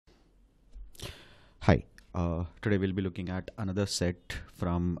Today we'll be looking at another set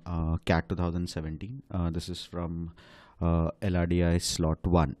from CAT 2017. This is from LRDI slot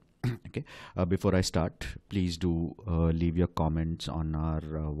 1. Okay. Before I start, please do leave your comments on our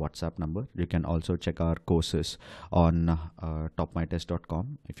WhatsApp number. You can also check our courses on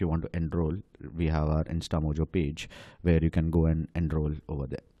topmytest.com. If you want to enroll, we have our InstaMojo page where you can go and enroll over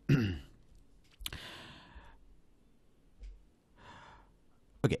there.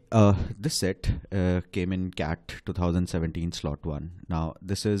 Okay, this set came in CAT 2017 slot 1. Now,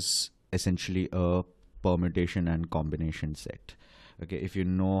 this is essentially a permutation and combination set. Okay, if you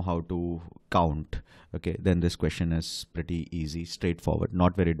know how to count, okay, then this question is pretty easy, straightforward,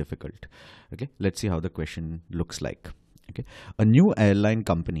 not very difficult. Okay, let's see how the question looks like. Okay, a new airline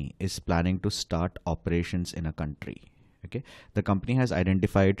company is planning to start operations in a country. Okay, the company has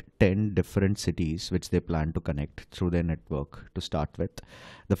identified 10 different cities which they plan to connect through their network to start with.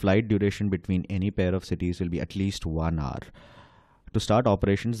 The flight duration between any pair of cities will be at least 1 hour. To start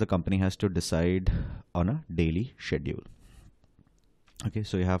operations, the company has to decide on a daily schedule. Okay,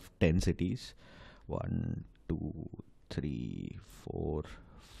 so you have 10 cities. 1, 2, 3, 4,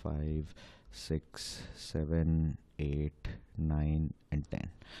 5, 6, 7, 8, 9, and 10.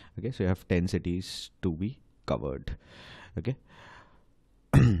 Okay, so you have 10 cities to be covered. Okay.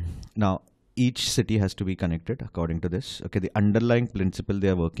 Now each city has to be connected according to this. Okay, the underlying principle they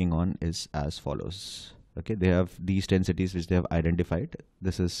are working on is as follows. Okay, they have these 10 cities which they have identified.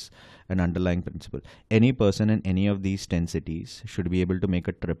 This is an underlying principle. Any person in any of these 10 cities should be able to make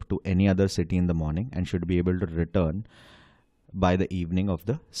a trip to any other city in the morning and should be able to return by the evening of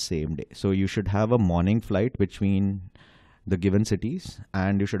the same day. So you should have a morning flight between the given cities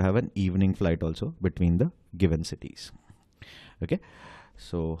and you should have an evening flight also between the given cities. Okay,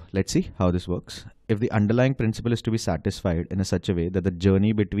 so let's see how this works. If the underlying principle is to be satisfied in such a way that the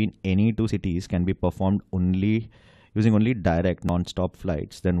journey between any two cities can be performed only using only direct non-stop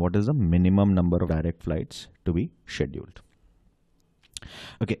flights, then what is the minimum number of direct flights to be scheduled?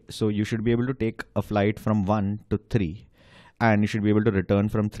 Okay, so you should be able to take a flight from 1 to 3 and you should be able to return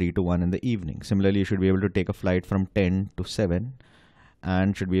from 3 to 1 in the evening. Similarly, you should be able to take a flight from 10 to 7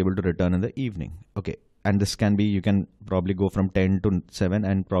 and should be able to return in the evening. Okay, and this can be, you can probably go from 10 to 7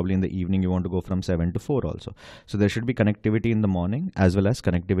 and probably in the evening you want to go from 7 to 4 also. So there should be connectivity in the morning as well as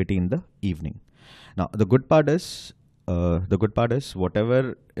connectivity in the evening. Now the good part is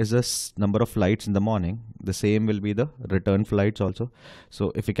whatever is the number of flights in the morning, the same will be the return flights also.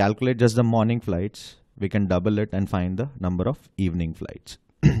 So if we calculate just the morning flights, we can double it and find the number of evening flights.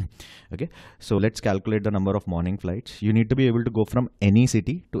 Okay, so let's calculate the number of morning flights. You need to be able to go from any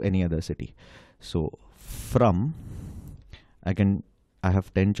city to any other city. So from, I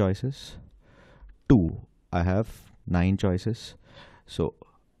have 10 choices, to I have 9 choices. So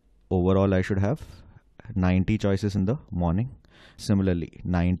overall I should have 90 choices in the morning. Similarly,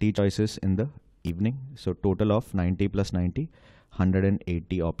 90 choices in the evening. So total of 90 plus 90,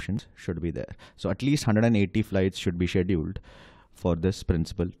 180 options should be there. So at least 180 flights should be scheduled for this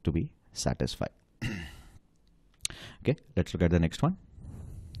principle to be satisfied. Okay, let's look at the next one.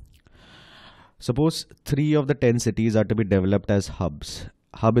 Suppose 3 of the 10 cities are to be developed as hubs.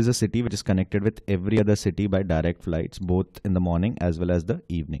 Hub is a city which is connected with every other city by direct flights, both in the morning as well as the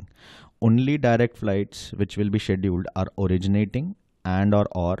evening. Only direct flights which will be scheduled are originating and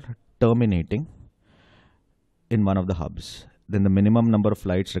or terminating in one of the hubs. Then the minimum number of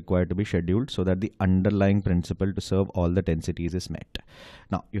flights required to be scheduled so that the underlying principle to serve all the 10 cities is met.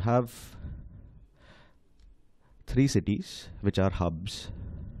 Now you have 3 cities which are hubs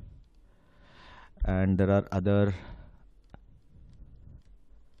and there are other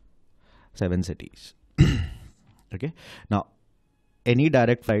 7 cities. Okay, now any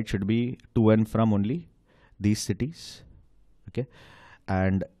direct flight should be to and from only these cities. Okay,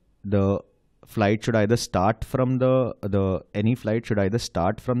 and the flight should either start from any flight should either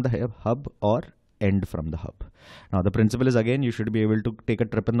start from the hub or end from the hub. Now the principle is again you should be able to take a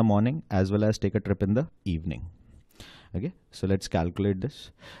trip in the morning as well as take a trip in the evening. Okay, so let's calculate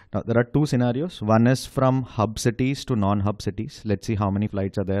this. Now there are 2 scenarios. One is from hub cities to non-hub cities. Let's see how many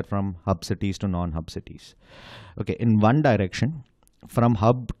flights are there from hub cities to non-hub cities. Okay, in one direction from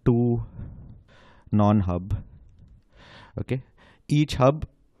hub to non-hub, okay, each hub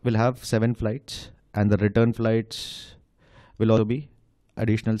will have 7 flights and the return flights will also be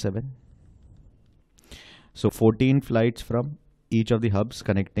additional 7. So 14 flights from each of the hubs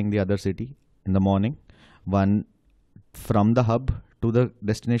connecting the other city in the morning. One from the hub to the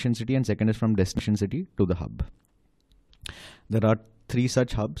destination city and second is from destination city to the hub. There are 3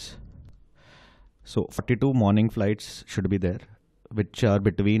 such hubs. So 42 morning flights should be there which are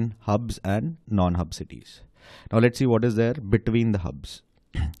between hubs and non-hub cities. Now let's see what is there between the hubs.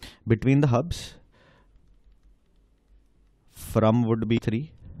 Between the hubs, from would be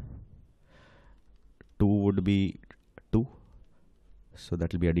 3, to would be 2, so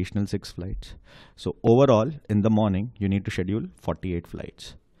that will be additional 6 flights. So overall in the morning you need to schedule 48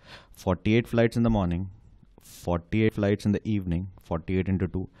 flights. 48 flights in the morning, 48 flights in the evening, 48 into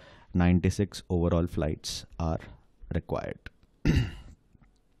 2, 96 overall flights are required.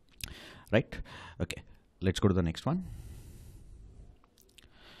 Right? Okay, let's go to the next one.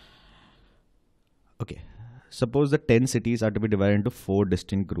 Okay, suppose the 10 cities are to be divided into 4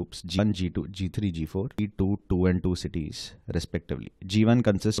 distinct groups: G1, G2, G3, G4, G2, 2 and 2 cities respectively. G1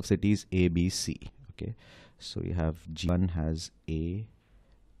 consists of cities A, B, C. Okay, so you have G1 has A,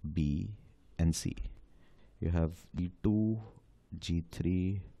 B and C. You have G2,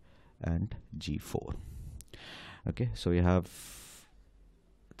 G3 and G4. Okay, so you have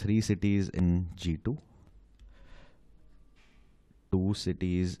 3 cities in G2, 2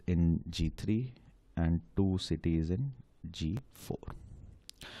 cities in G3 and 2 cities in G4.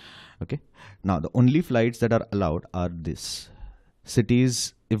 Okay, now the only flights that are allowed are this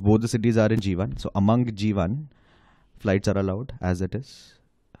cities. If both the cities are in G1, so among G1 flights are allowed as it is.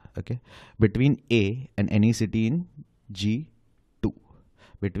 Okay, between A and any city in G2,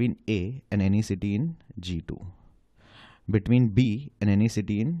 between A and any city in G2, between B and any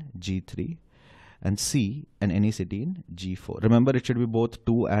city in G3, and C and any city in G4. Remember, it should be both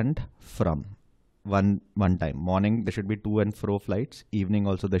to and from. One time. Morning there should be to and fro flights. Evening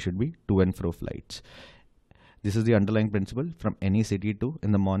also there should be to and fro flights. This is the underlying principle. From any city to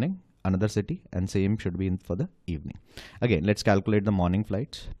in the morning, another city, and same should be in for the evening. Again, let's calculate the morning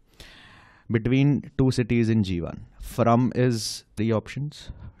flights. Between 2 cities in G1, from is 3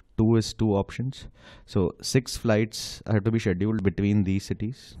 options, to is 2 options. So 6 flights have to be scheduled between these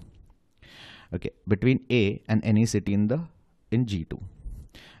cities. Okay, between A and any city in G2.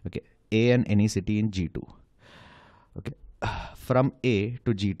 Okay, A and any city in G2. Okay, from A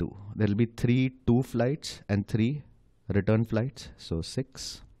to G2 there will be 3 2 flights and 3 return flights, so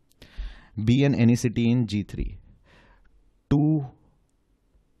 6. B and any city in G3, 2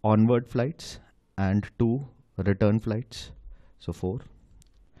 onward flights and 2 return flights, so 4.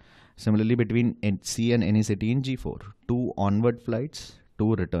 Similarly, between C and any city in G4, 2 onward flights,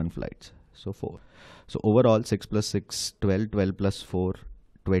 2 return flights, so 4. So overall 6 plus 6, 12, 12 plus 4,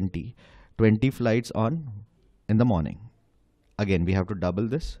 20. 20 flights in the morning. Again, we have to double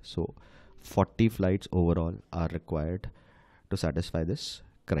this, so 40 flights overall are required to satisfy this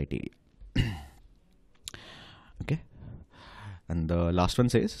criteria. Okay, and the last one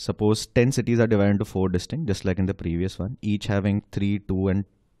says, suppose 10 cities are divided into 4 distinct, just like in the previous one, each having 3, 2 and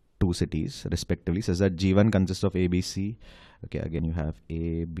 2 cities respectively. Says that G1 consists of A, B, C. Okay, again you have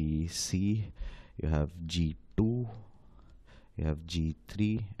A, B, C, you have G2, you have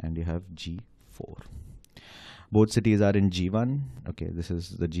G3 and you have G4. Both cities are in G1. Okay, this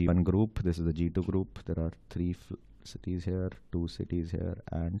is the G1 group, this is the G2 group. There are 3 cities here, 2 cities here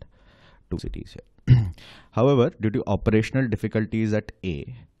and 2 cities here. However, due to operational difficulties at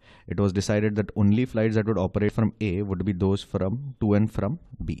A, it was decided that only flights that would operate from A would be those to and from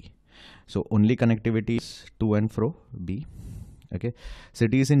B. So only connectivity is to and fro B. Okay,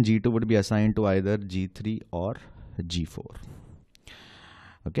 cities in G2 would be assigned to either G3 or G4.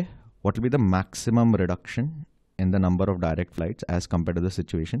 Okay, what will be the maximum reduction in the number of direct flights as compared to the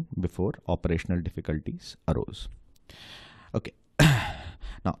situation before operational difficulties arose? Okay,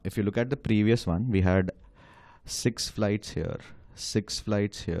 now if you look at the previous one, we had 6 flights here, 6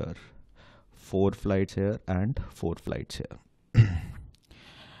 flights here, 4 flights here and 4 flights here.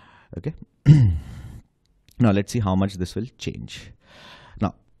 Okay, now let's see how much this will change.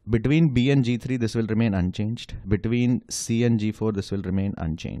 Now between B and G3 this will remain unchanged. Between C and G4 this will remain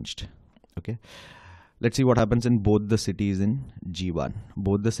unchanged. Okay, let's see what happens in both the cities in G1.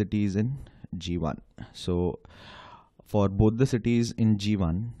 Both the cities in G1. So for both the cities in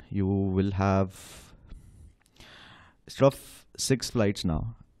G1, you will have, instead of 6 flights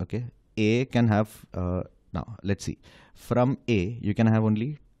now, okay, A can have, now let's see, from A you can have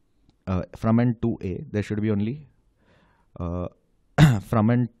only, from and to A there should be only, from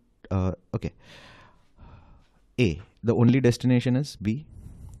and, okay, A, the only destination is B,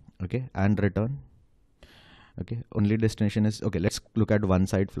 okay, and return. Okay, only destination is, okay, let's look at one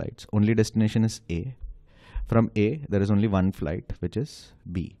side flights. Only destination is A. From A there is only one flight, which is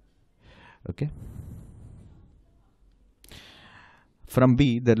B. Okay, from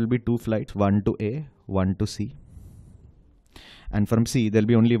B there will be 2 flights, one to A, one to C, and from C there will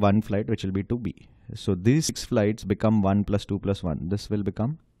be only one flight which will be to B. So these 6 flights become 1 plus 2 plus 1. This will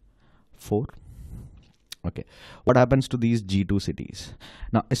become 4. Okay. What happens to these G2 cities?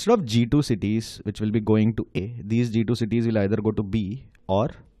 Now, instead of G2 cities, which will be going to A, these G2 cities will either go to B or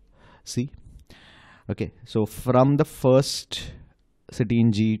C. Okay. So from the first city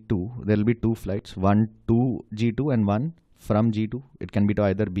in G2, there will be 2 flights, one to G2 and one from G2. It can be to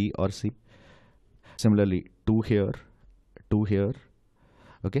either B or C. Similarly, 2 here, 2 here.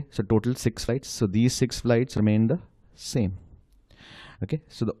 Okay. So total 6 flights. So these 6 flights remain the same. Okay,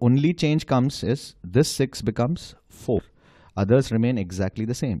 so the only change comes is this 6 becomes 4. Others remain exactly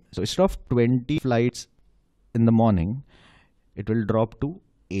the same. So instead of 20 flights in the morning, it will drop to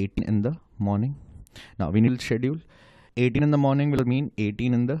 18 in the morning. Now we need to schedule. 18 in the morning will mean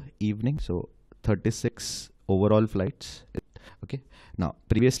 18 in the evening. So 36 overall flights. Okay, now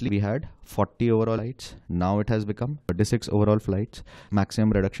previously we had 40 overall flights. Now it has become 36 overall flights. Maximum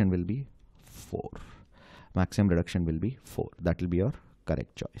reduction will be 4. Maximum reduction will be 4. That will be your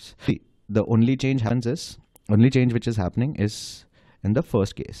correct choice. See, the only change which is happening is in the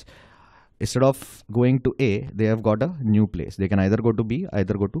first case. Instead of going to A, they have got a new place. They can either go to B,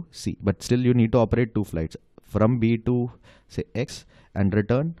 either go to C. But still you need to operate 2 flights. From B to say X and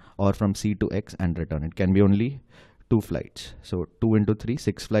return, or from C to X and return. It can be only 2 flights. So 2 into 3,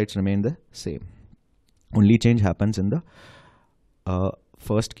 6 flights remain the same. Only change happens in the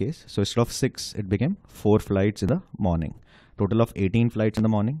first case. So instead of 6, it became 4 flights in the morning. Total of 18 flights in the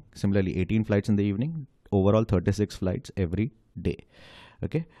morning. Similarly, 18 flights in the evening. Overall 36 flights every day.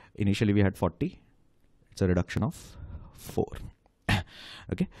 Okay. Initially we had 40. It's a reduction of 4.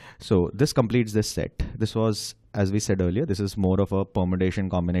 Okay. So this completes this set. This was, as we said earlier, this is more of a permutation,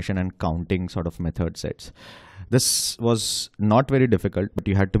 combination and counting sort of method sets. This was not very difficult, but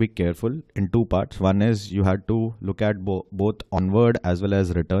you had to be careful in 2 parts. One is you had to look at both onward as well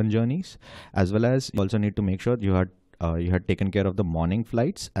as return journeys, as well as you also need to make sure you had taken care of the morning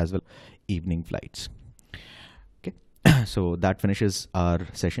flights as well evening flights. Okay, so that finishes our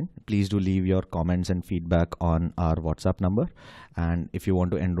session. Please do leave your comments and feedback on our WhatsApp number. And if you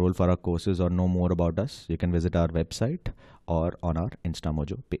want to enroll for our courses or know more about us, you can visit our website or on our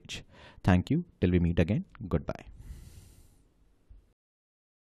InstaMojo page. Thank you. Till we meet again. Goodbye.